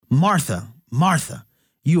Martha, Martha,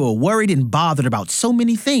 you are worried and bothered about so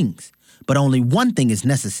many things, but only one thing is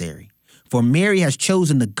necessary. For Mary has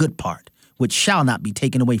chosen the good part, which shall not be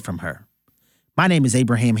taken away from her. My name is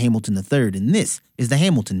Abraham Hamilton III, and this is the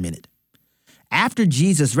Hamilton Minute. After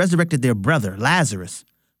Jesus resurrected their brother, Lazarus,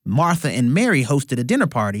 Martha and Mary hosted a dinner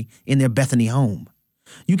party in their Bethany home.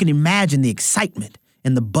 You can imagine the excitement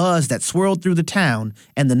and the buzz that swirled through the town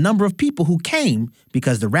and the number of people who came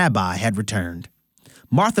because the rabbi had returned.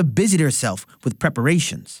 Martha busied herself with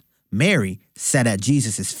preparations. Mary sat at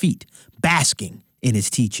Jesus' feet, basking in his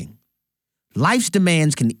teaching. Life's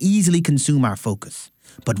demands can easily consume our focus,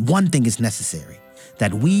 but one thing is necessary,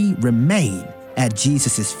 that we remain at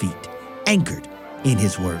Jesus' feet, anchored in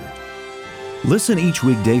his word. Listen each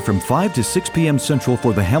weekday from 5 to 6 p.m. Central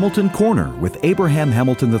for the Hamilton Corner with Abraham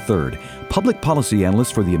Hamilton III, Public Policy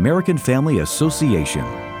Analyst for the American Family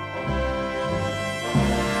Association.